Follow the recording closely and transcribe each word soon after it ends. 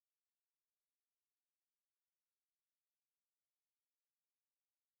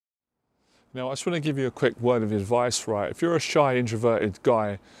Now, I just want to give you a quick word of advice, right? If you're a shy, introverted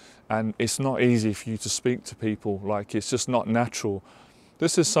guy and it's not easy for you to speak to people, like it's just not natural,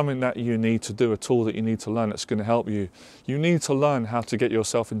 this is something that you need to do, a tool that you need to learn that's going to help you. You need to learn how to get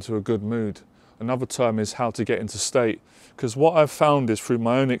yourself into a good mood. Another term is how to get into state. Because what I've found is through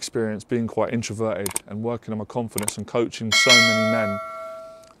my own experience being quite introverted and working on my confidence and coaching so many men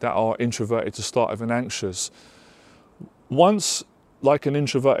that are introverted to start with and anxious, once like an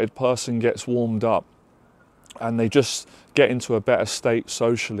introverted person gets warmed up and they just get into a better state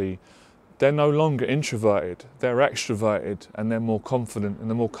socially, they're no longer introverted, they're extroverted and they're more confident and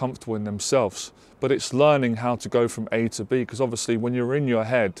they're more comfortable in themselves. But it's learning how to go from A to B, because obviously when you're in your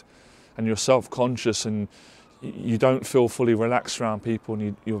head and you're self-conscious and you don't feel fully relaxed around people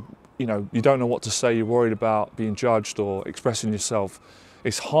and you don't know what to say, you're worried about being judged or expressing yourself,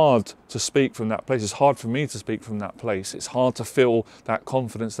 it's hard to speak from that place. It's hard for me to speak from that place. It's hard to feel that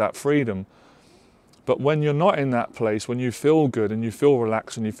confidence, that freedom. But when you're not in that place, when you feel good and you feel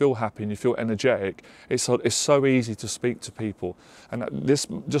relaxed and you feel happy and you feel energetic, it's so easy to speak to people. And this,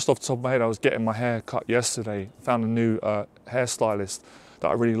 just off the top of my head, I was getting my hair cut yesterday, found a new hairstylist that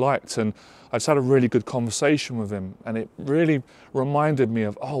I really liked, and I just had a really good conversation with him, and it really reminded me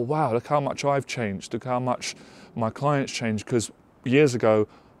of, oh wow, look how much I've changed, look how much my clients changed, because years ago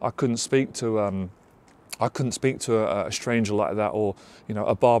I couldn't speak to a stranger like that, or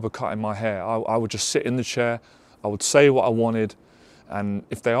a barber cutting my hair. I would just sit in the chair, I would say what I wanted, and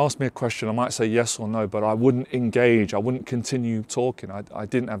if they asked me a question I might say yes or no, but I wouldn't engage, I wouldn't continue talking. I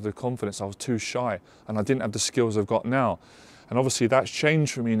didn't have the confidence, I was too shy, and I didn't have the skills I've got now. And obviously that's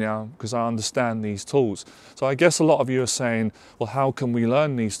changed for me now because I understand these tools. So I guess a lot of you are saying, well, how can we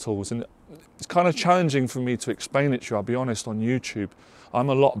learn these tools? And it's kind of challenging for me to explain it to you, I'll be honest, on YouTube. I'm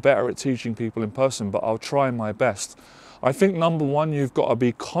a lot better at teaching people in person, but I'll try my best. I think number one, you've got to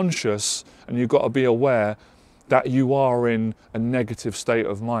be conscious and you've got to be aware that you are in a negative state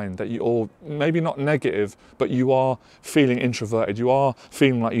of mind, that or maybe not negative, but you are feeling introverted, you are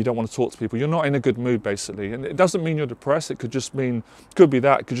feeling like you don't want to talk to people, you're not in a good mood basically. And it doesn't mean you're depressed, it could just mean, could be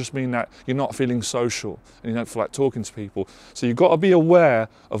that, it could just mean that you're not feeling social and you don't feel like talking to people. So you've got to be aware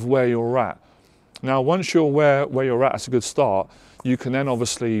of where you're at. Now, once you're aware where you're at, it's a good start. You can then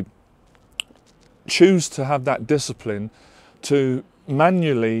obviously choose to have that discipline to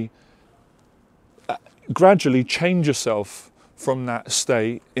manually gradually change yourself from that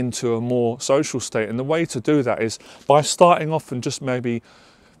state into a more social state. And the way to do that is by starting off and just maybe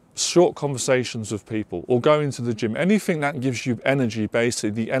short conversations with people, or going to the gym, anything that gives you energy, basically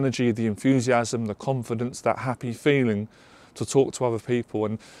the energy, the enthusiasm, the confidence, that happy feeling to talk to other people.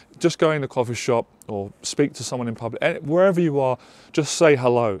 And just go in a coffee shop or speak to someone in public, wherever you are, just say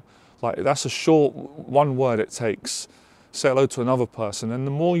hello. Like, that's a short one word it takes. Say hello to another person, and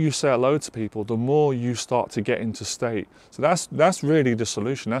the more you say hello to people, the more you start to get into state. So that's really the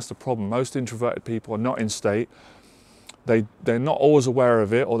solution. That's the problem. Most introverted people are not in state. They're not always aware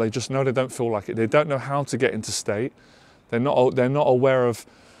of it, or they just know they don't feel like it. They don't know how to get into state. They're not aware of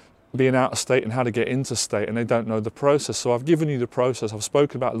being out of state and how to get into state, and they don't know the process. So I've given you the process. I've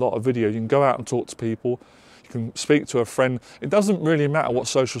spoken about a lot of videos. You can go out and talk to people. You can speak to a friend. It doesn't really matter what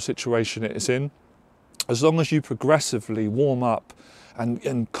social situation it's in, as long as you progressively warm up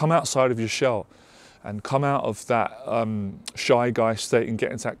and come outside of your shell and come out of that shy guy state and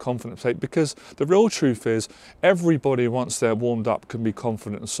get into that confident state. Because the real truth is, everybody, once they're warmed up, can be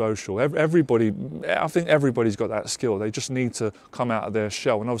confident and social. Everybody, I think everybody's got that skill. They just need to come out of their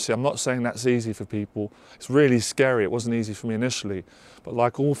shell. And obviously I'm not saying that's easy for people. It's really scary. It wasn't easy for me initially. But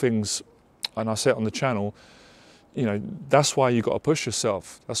like all things, and I say it on the channel, that's why you got to push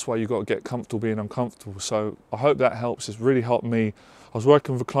yourself. That's why you got to get comfortable being uncomfortable. So I hope that helps. It's really helped me. I was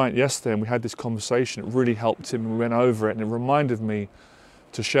working with a client yesterday and we had this conversation. It really helped him. We went over it and it reminded me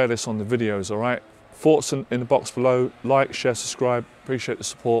to share this on the videos, all right? Thoughts in the box below. Like, share, subscribe. Appreciate the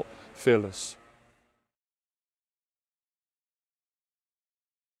support. Fearless.